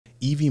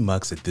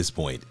EVMUX at this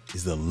point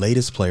is the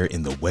latest player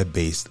in the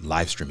web-based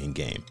live streaming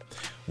game.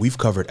 We've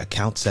covered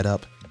account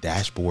setup,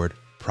 dashboard,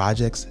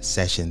 projects,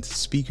 sessions,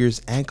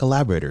 speakers, and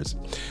collaborators,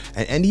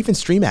 and even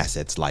stream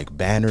assets like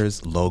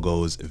banners,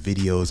 logos,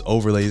 videos,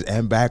 overlays,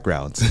 and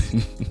backgrounds.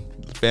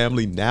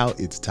 Family, now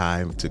it's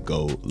time to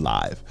go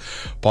live.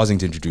 Pausing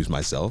to introduce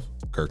myself,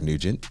 Kirk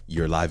Nugent,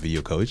 your live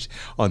video coach.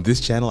 On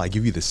this channel, I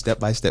give you the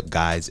step-by-step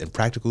guides and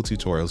practical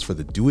tutorials for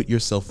the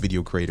do-it-yourself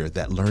video creator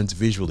that learns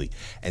visually.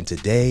 And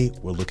today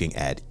we're looking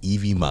at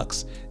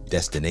EVMUX,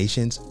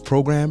 destinations,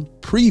 program,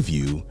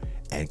 preview,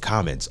 and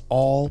comments,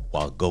 all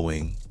while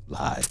going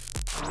live.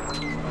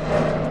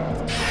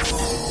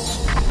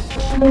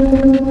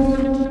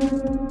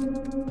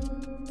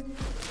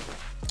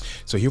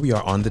 So here we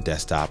are on the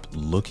desktop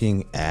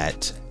looking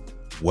at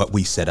what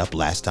we set up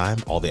last time,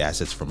 all the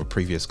assets from a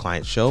previous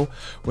client show.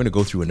 We're going to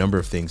go through a number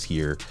of things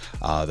here.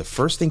 The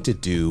first thing to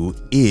do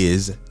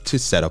is to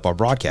set up our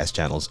broadcast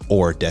channels,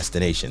 or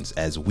destinations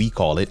as we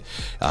call it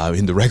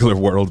in the regular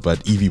world, but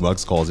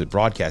EVMUX calls it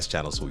broadcast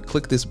channels. So we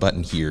click this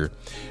button here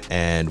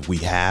and we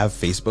have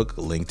Facebook,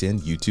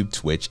 LinkedIn, YouTube,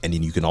 Twitch, and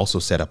then you can also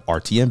set up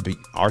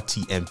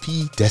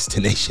RTMP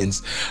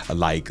destinations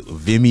like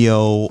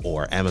Vimeo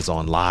or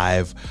Amazon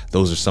Live.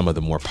 Those are some of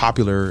the more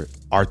popular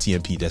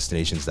RTMP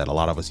destinations that a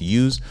lot of us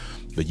use,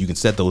 but you can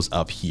set those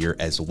up here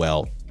as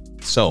well.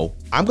 So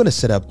I'm going to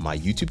set up my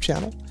YouTube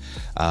channel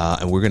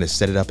and we're going to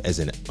set it up as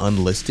an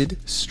unlisted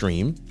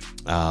stream.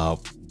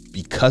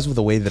 Because of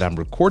the way that I'm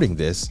recording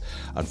this,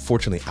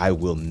 unfortunately, I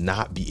will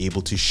not be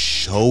able to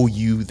show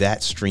you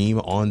that stream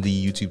on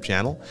the YouTube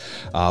channel.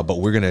 But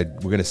we're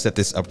gonna set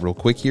this up real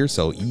quick here.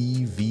 So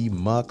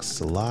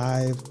EVMUX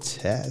live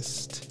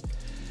test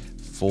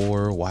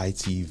for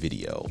YT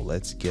video.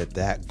 Let's get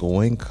that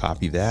going.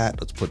 Copy that.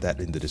 Let's put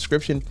that in the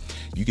description.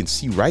 You can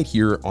see right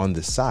here on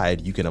the side,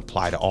 you can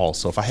apply to all.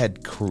 So if I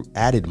had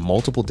added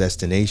multiple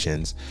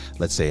destinations,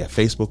 let's say a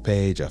Facebook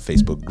page, a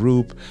Facebook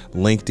group,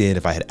 LinkedIn,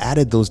 if I had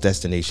added those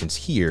destinations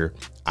here,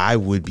 I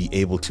would be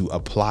able to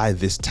apply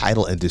this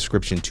title and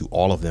description to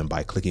all of them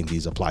by clicking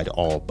these apply to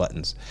all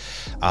buttons.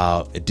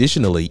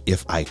 Additionally,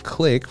 if I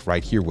click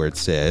right here where it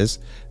says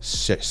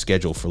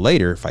schedule for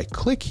later, if I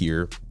click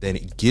here, then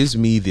it gives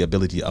me the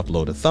ability to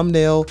upload a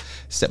thumbnail,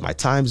 set my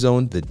time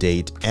zone, the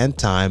date and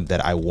time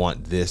that I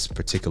want this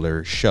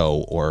particular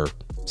show or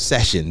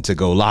session to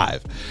go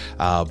live.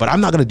 But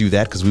I'm not going to do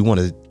that because we want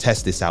to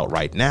test this out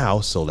right now.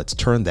 So let's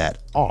turn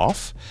that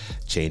off,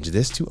 change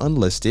this to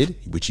unlisted,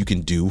 which you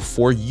can do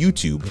for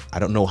YouTube. I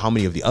don't know how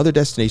many of the other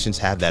destinations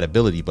have that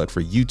ability, but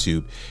for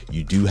YouTube,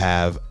 you do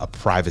have a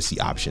privacy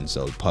option.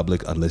 So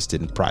public,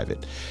 unlisted, and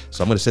private.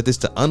 So I'm going to set this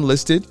to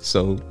unlisted.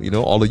 So, you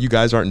know, all of you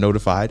guys aren't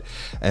notified,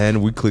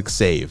 and we click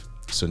save.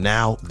 So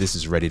now this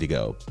is ready to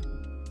go.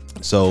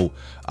 So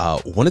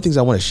one of the things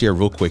I want to share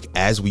real quick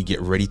as we get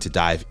ready to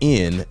dive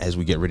in, as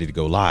we get ready to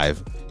go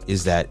live,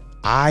 is that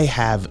I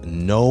have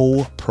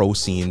no pro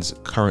scenes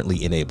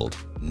currently enabled.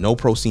 No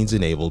pro scenes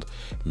enabled,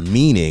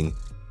 meaning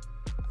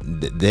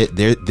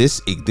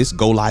this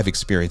go live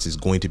experience is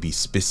going to be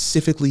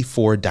specifically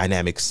for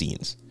dynamic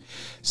scenes.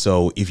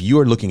 So if you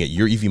are looking at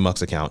your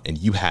EVMUX account and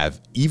you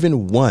have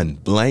even one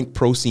blank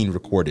pro scene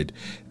recorded,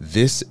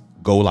 this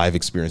go live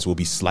experience will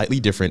be slightly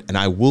different, and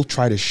I will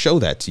try to show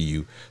that to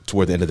you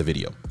toward the end of the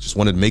video. Just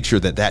wanted to make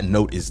sure that that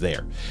note is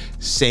there.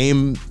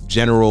 Same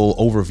general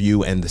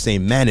overview and the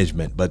same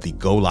management, but the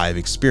go live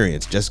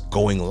experience, just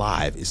going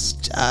live, is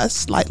just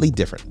slightly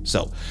different.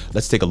 So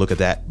let's take a look at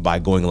that by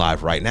going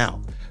live right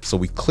now. So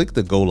we click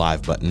the go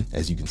live button,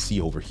 as you can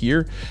see over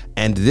here,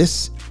 and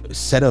this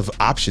set of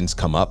options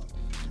come up.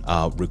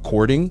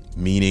 Recording,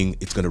 meaning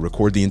it's going to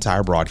record the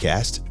entire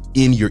broadcast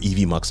in your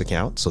EVMUX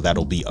account. So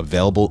that'll be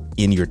available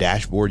in your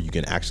dashboard. You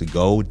can actually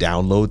go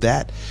download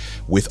that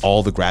with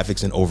all the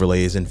graphics and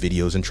overlays and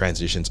videos and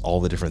transitions, all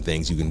the different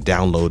things. You can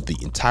download the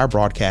entire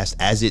broadcast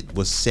as it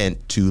was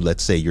sent to,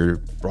 let's say,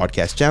 your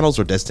broadcast channels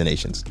or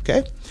destinations.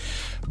 Okay.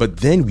 But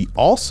then we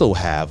also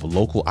have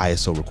local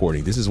ISO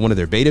recording. This is one of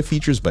their beta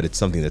features, but it's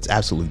something that's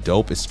absolutely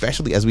dope,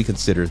 especially as we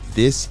consider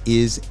this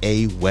is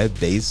a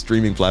web-based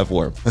streaming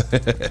platform.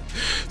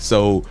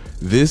 So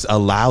this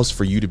allows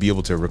for you to be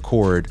able to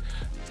record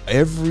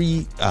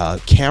every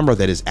camera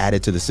that is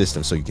added to the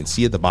system. So you can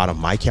see at the bottom,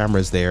 my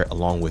camera is there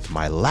along with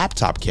my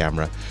laptop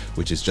camera,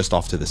 which is just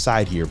off to the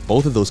side here.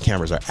 Both of those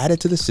cameras are added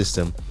to the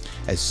system.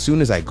 As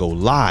soon as I go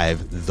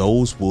live,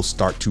 those will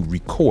start to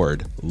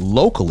record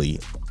locally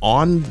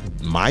on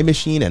my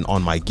machine and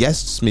on my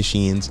guests'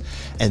 machines,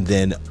 and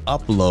then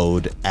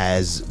upload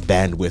as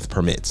bandwidth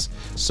permits.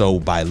 So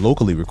by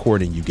locally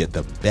recording, you get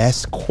the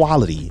best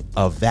quality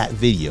of that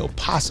video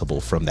possible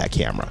from that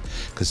camera,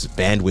 because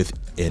bandwidth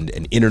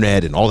and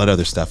internet and all that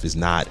other stuff is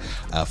not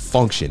a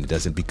function. It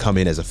doesn't become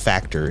in as a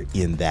factor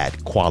in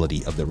that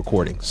quality of the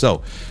recording.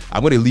 So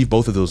I'm going to leave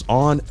both of those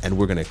on, and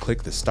we're going to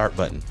click the start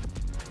button.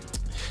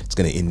 It's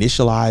going to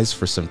initialize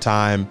for some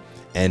time.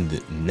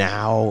 And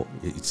now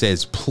it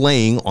says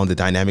playing on the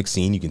dynamic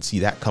scene. You can see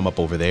that come up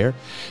over there,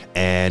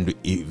 and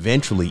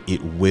eventually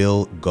it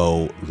will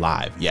go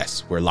live.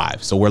 Yes, we're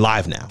live. So we're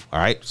live now. All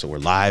right. So we're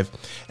live.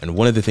 And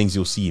one of the things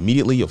you'll see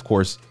immediately, of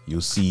course,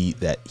 you'll see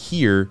that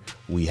here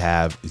we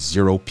have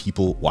 0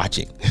 people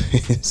watching.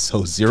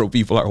 So 0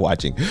 people are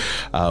watching.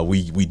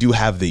 We do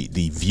have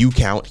the view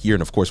count here.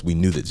 And of course, we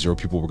knew that 0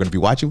 people were going to be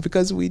watching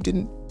because we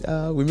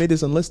made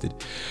this unlisted.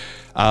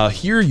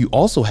 Here you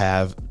also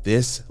have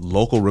this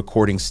local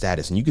recording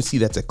status, and you can see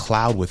that's a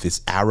cloud with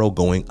this arrow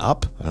going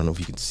up. I don't know if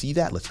you can see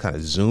that. Let's kind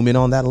of zoom in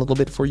on that a little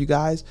bit for you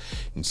guys.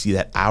 You can see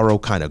that arrow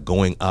kind of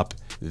going up.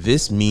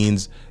 This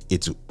means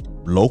it's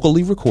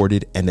locally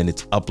recorded and then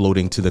it's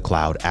uploading to the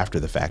cloud after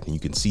the fact. And you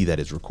can see that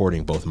it's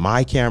recording both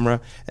my camera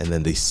and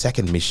then the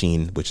second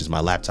machine, which is my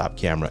laptop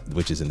camera,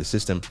 which is in the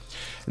system.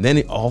 And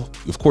then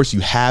of course, you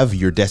have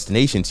your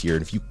destinations here.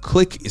 And if you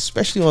click,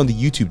 especially on the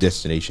YouTube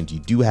destinations, you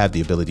do have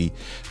the ability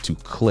to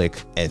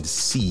click and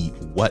see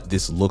what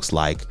this looks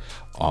like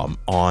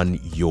on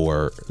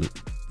your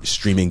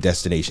streaming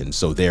destination.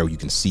 So there you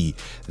can see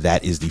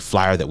that is the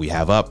flyer that we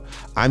have up.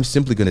 I'm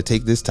simply going to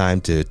take this time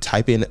to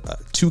type in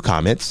 2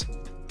 comments.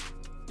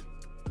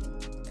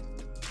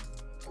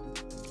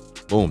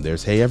 Boom,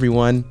 there's hey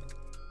everyone.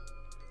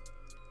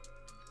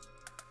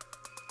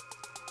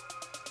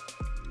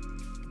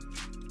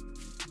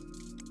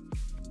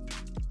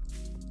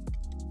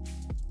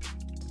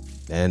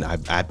 And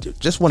I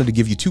just wanted to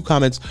give you 2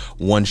 comments,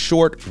 1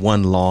 short,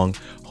 1 long.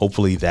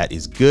 Hopefully that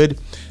is good.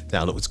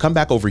 Now let's come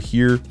back over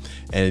here,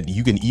 and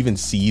you can even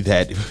see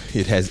that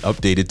it has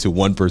updated to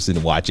 1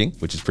 person watching,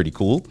 which is pretty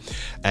cool.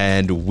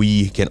 And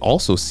we can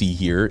also see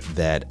here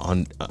that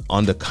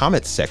on the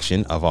comments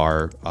section of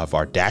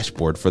our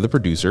dashboard for the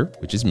producer,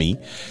 which is me,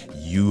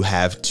 you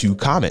have 2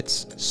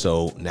 comments.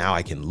 So now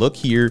I can look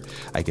here,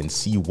 I can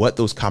see what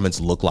those comments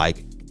look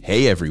like.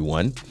 Hey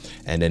everyone.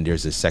 And then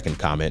there's a second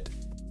comment.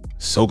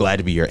 So glad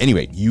to be here.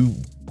 Anyway, you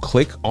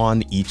click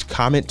on each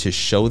comment to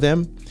show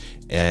them,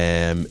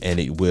 and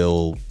it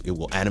will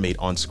animate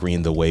on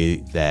screen the way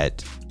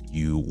that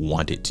you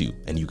want it to.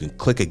 And you can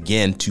click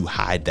again to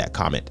hide that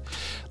comment.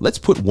 Let's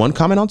put 1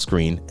 comment on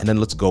screen, and then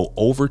let's go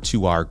over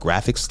to our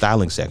graphic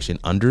styling section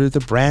under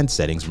the brand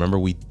settings. Remember,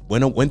 we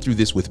went through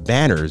this with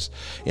banners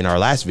in our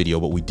last video,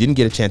 but we didn't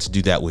get a chance to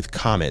do that with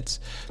comments.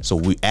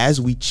 So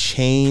as we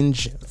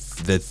change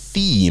the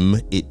theme,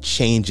 it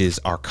changes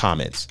our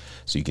comments.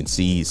 So you can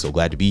see, so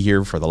glad to be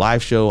here for the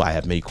live show. I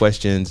have many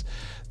questions.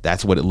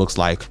 That's what it looks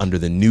like under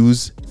the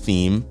news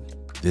theme.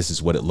 This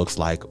is what it looks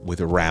like with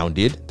a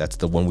rounded. That's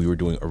the one we were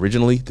doing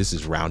originally. This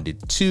is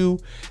rounded 2,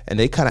 and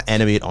they kind of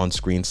animate on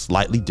screen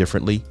slightly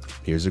differently.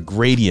 Here's a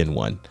gradient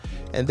one,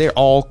 and they're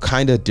all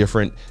kind of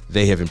different.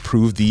 They have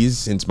improved these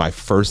since my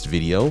first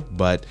video,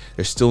 but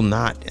they're still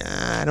not,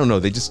 I don't know.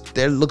 They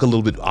look a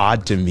little bit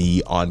odd to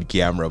me on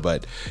camera,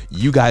 but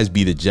you guys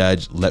be the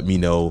judge. Let me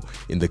know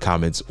in the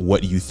comments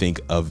what you think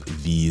of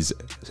these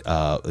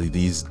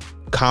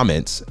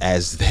comments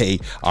as they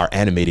are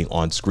animating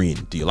on screen.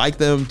 Do you like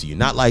them? Do you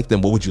not like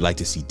them? What would you like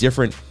to see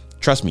different?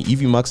 Trust me,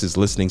 EVMUX is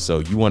listening, so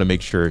you want to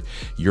make sure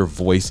your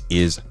voice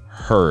is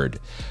heard.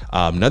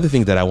 Another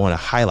thing that I want to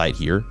highlight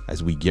here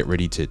as we get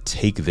ready to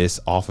take this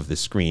off of the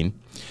screen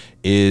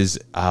is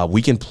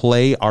we can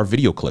play our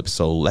video clips.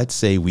 So let's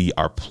say we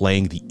are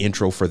playing the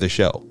intro for the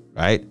show,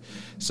 right?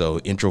 So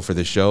intro for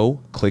the show,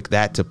 click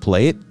that to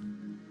play it.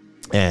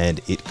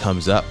 And it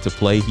comes up to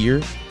play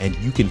here, and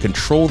you can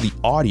control the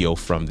audio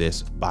from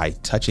this by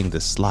touching the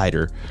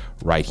slider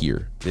right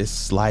here, this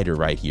slider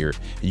right here.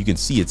 And you can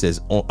see it says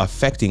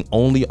affecting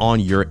only on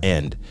your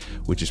end,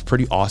 which is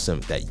pretty awesome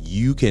that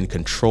you can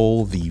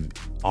control the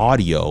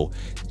audio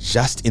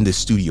just in the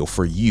studio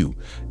for you.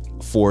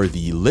 For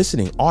the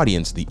listening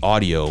audience, the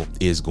audio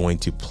is going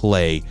to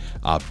play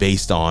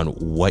based on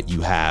what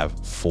you have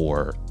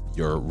for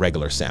your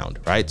regular sound,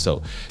 right?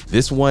 So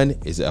this one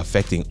is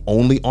affecting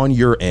only on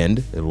your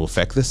end. It will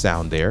affect the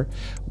sound there,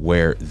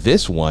 where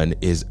this one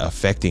is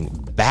affecting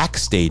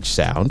backstage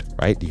sound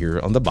right here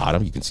on the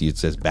bottom. You can see it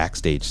says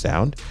backstage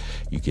sound.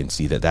 You can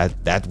see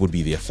that would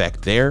be the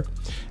effect there.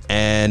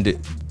 And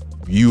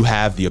you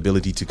have the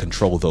ability to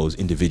control those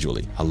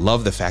individually. I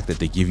love the fact that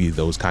they give you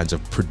those kinds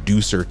of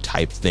producer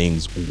type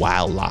things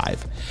while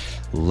live.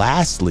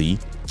 Lastly,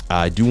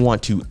 I do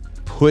want to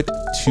put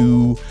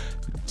 2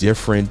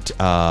 different,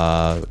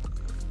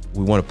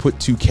 we want to put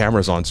 2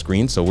 cameras on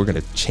screen. So we're going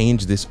to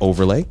change this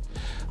overlay.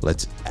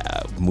 Let's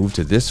move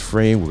to this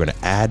frame. We're going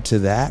to add to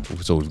that.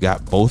 So we've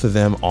got both of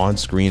them on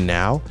screen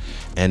now,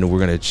 and we're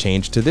going to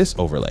change to this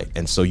overlay.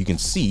 And so you can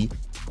see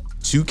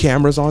 2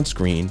 cameras on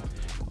screen,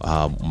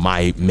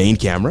 my main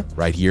camera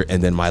right here,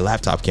 and then my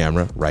laptop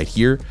camera right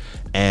here.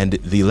 And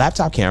the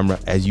laptop camera,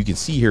 as you can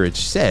see here, it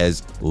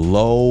says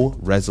low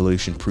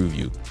resolution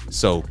preview.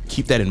 So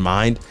keep that in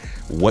mind.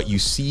 What you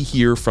see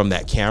here from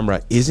that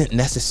camera isn't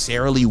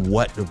necessarily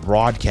what the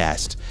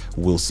broadcast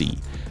will see.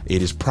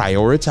 It is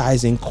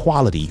prioritizing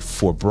quality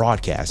for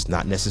broadcast,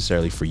 not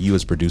necessarily for you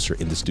as producer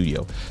in the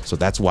studio. So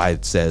that's why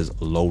it says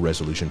low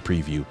resolution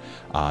preview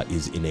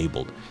is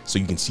enabled. So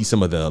you can see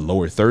some of the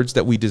lower thirds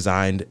that we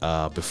designed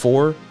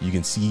before. You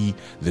can see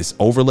this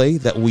overlay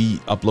that we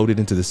uploaded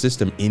into the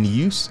system in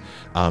use.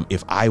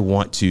 If I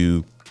want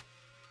to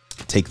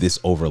take this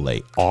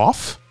overlay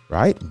off,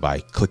 right, by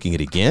clicking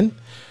it again,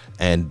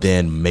 and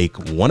then make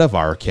one of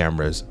our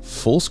cameras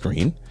full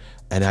screen,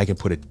 and I can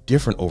put a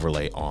different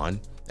overlay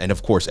on. And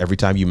of course, every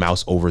time you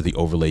mouse over the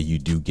overlay, you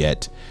do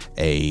get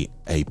a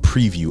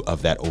preview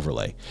of that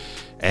overlay.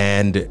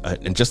 And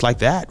just like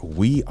that,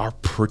 we are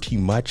pretty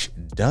much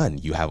done.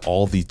 You have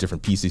all these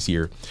different pieces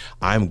here.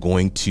 I'm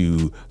going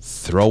to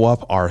throw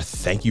up our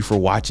thank you for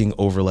watching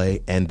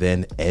overlay and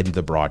then end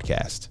the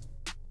broadcast.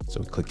 So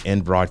we click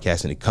end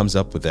broadcast and it comes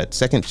up with that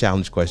second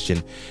challenge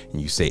question,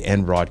 and you say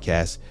end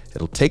broadcast.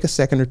 It'll take a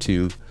second or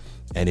two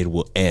and it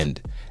will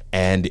end.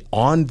 And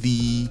on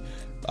the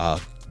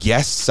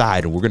guest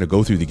side, and we're going to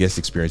go through the guest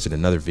experience in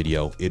another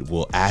video, it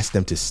will ask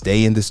them to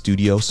stay in the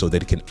studio so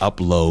that it can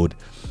upload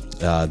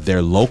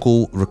their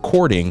local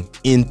recording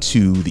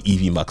into the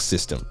EVMUX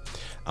system.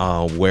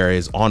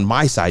 Whereas on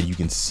my side, you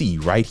can see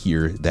right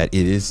here that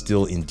it is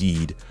still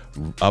indeed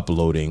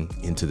uploading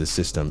into the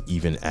system,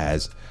 even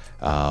as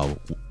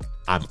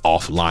I'm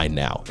offline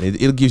now.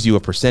 It gives you a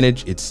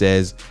percentage. It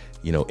says,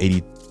 you know,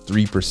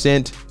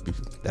 83%.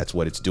 That's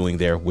what it's doing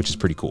there, which is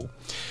pretty cool.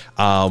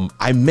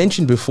 I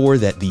mentioned before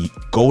that the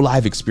go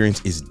live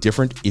experience is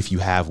different if you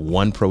have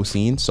one pro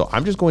scene. So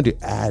I'm just going to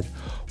add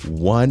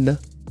one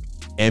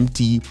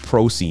empty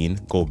pro scene,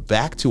 go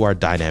back to our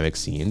dynamic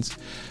scenes,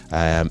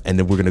 and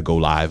then we're going to go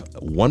live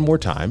one more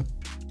time.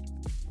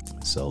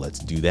 So let's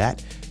do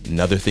that.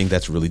 Another thing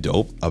that's really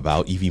dope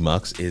about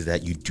EVMUX is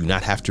that you do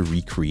not have to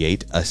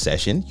recreate a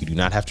session. You do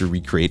not have to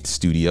recreate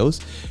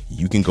studios.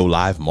 You can go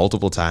live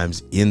multiple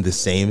times in the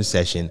same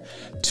session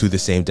to the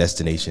same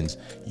destinations.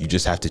 You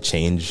just have to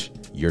change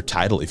your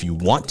title if you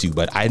want to,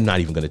 but I'm not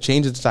even going to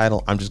change the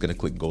title. I'm just going to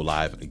click go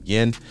live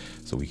again.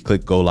 So we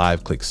click go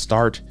live, click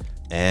start,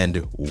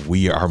 and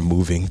we are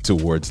moving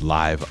towards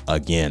live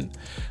again.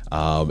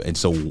 And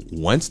so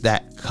once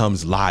that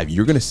comes live,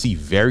 you're going to see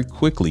very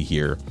quickly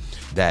here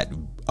that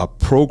a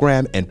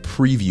program and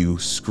preview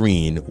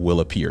screen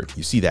will appear.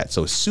 You see that?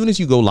 So as soon as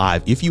you go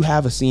live, if you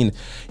have a scene,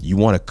 you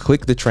want to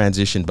click the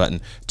transition button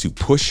to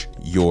push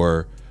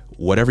your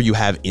whatever you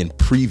have in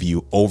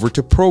preview over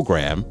to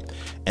program,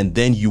 and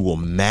then you will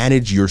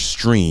manage your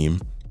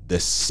stream the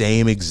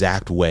same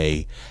exact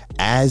way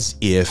as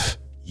if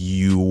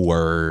you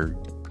were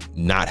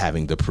not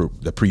having the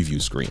preview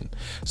screen.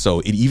 So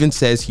it even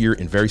says here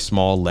in very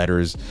small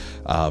letters,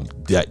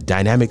 that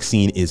dynamic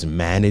scene is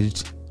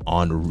managed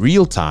on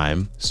real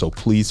time. So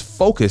please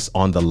focus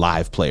on the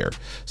live player.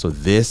 So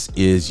this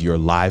is your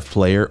live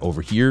player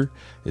over here.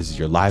 This is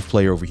your live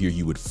player over here.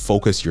 You would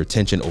focus your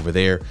attention over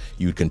there.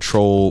 You would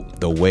control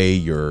the way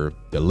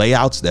the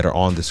layouts that are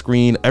on the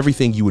screen,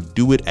 everything. You would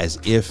do it as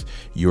if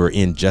you're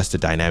in just a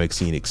dynamic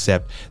scene,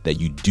 except that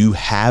you do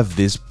have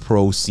this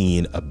pro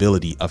scene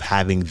ability of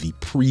having the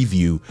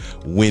preview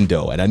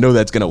window. And I know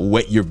that's going to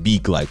whet your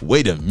beak like,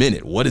 wait a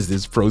minute, what is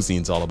this pro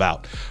scenes all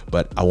about?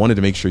 But I wanted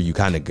to make sure you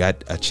kind of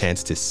got a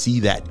chance to see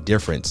that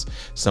difference.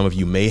 Some of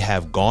you may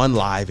have gone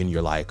live and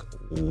you're like,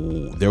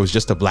 there was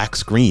just a black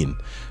screen.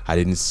 I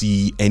didn't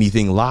see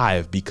anything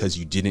live because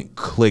you didn't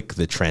click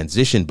the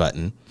transition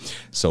button.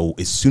 So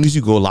as soon as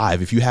you go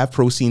live, if you have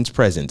pro scenes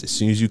present, as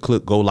soon as you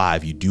click go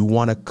live, you do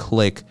want to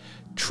click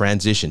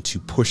transition to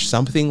push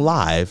something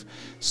live,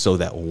 so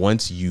that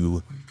once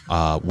you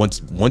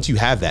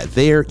have that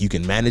there, you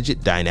can manage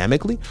it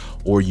dynamically,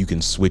 or you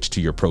can switch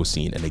to your pro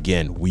scene. And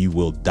again, we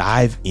will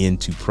dive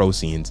into pro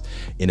scenes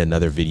in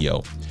another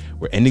video.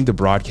 We're ending the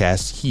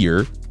broadcast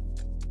here,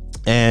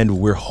 and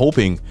we're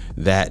hoping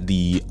that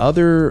the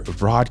other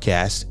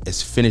broadcast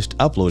is finished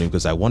uploading,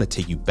 because I want to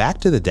take you back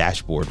to the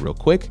dashboard real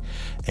quick.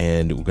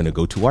 And we're going to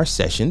go to our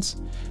sessions.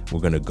 We're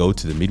going to go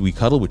to the midweek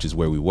huddle, which is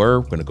where we were.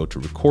 We're going to go to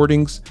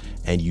recordings,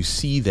 and you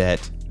see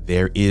that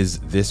there is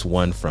this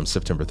one from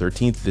September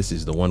 13th. This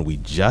is the one we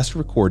just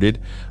recorded.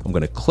 I'm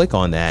going to click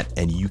on that,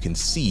 and you can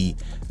see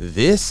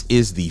this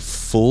is the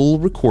full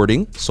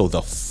recording. So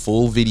the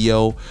full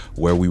video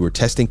where we were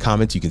testing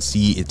comments, you can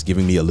see it's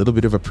giving me a little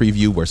bit of a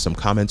preview where some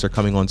comments are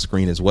coming on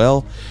screen as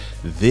well.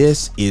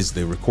 This is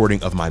the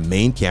recording of my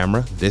main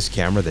camera, this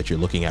camera that you're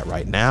looking at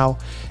right now.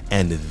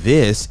 And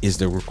this is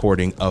the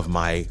recording of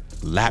my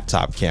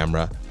laptop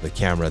camera, the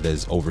camera that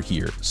is over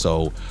here.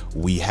 So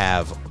we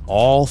have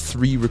all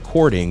three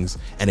recordings,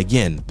 and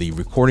again, the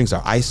recordings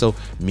are ISO,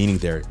 meaning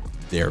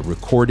they're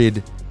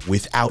recorded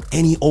without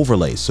any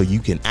overlays. So you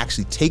can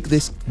actually take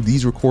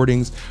these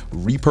recordings,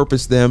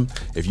 repurpose them.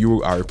 If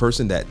you are a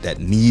person that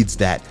needs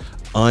that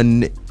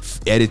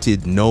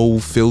edited, no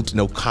filter,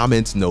 no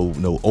comments,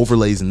 no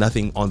overlays,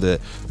 nothing on the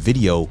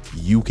video,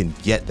 you can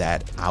get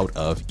that out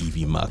of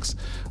EVMUX.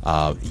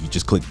 You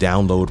just click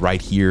download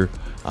right here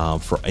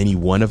for any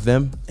one of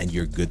them, and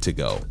you're good to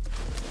go.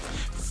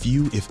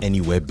 Few, if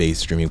any,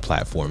 web-based streaming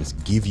platforms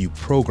give you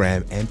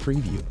program and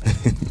preview.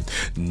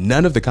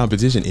 None of the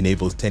competition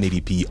enables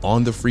 1080p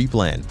on the free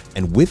plan.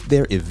 And with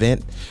their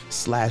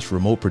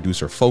event/remote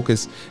producer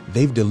focus,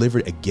 they've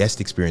delivered a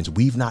guest experience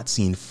we've not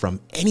seen from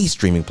any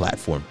streaming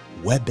platform,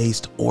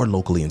 web-based or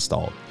locally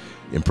installed.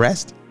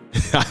 Impressed?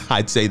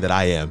 I'd say that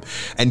I am.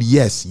 And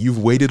yes, you've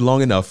waited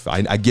long enough.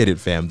 I get it,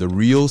 fam. The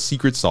real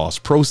secret sauce,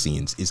 Pro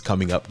Scenes, is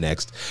coming up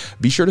next.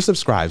 Be sure to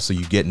subscribe so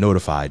you get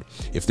notified.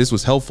 If this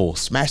was helpful,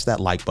 smash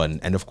that like button.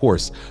 And of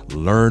course,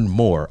 learn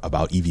more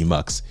about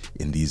EVMUX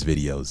in these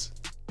videos.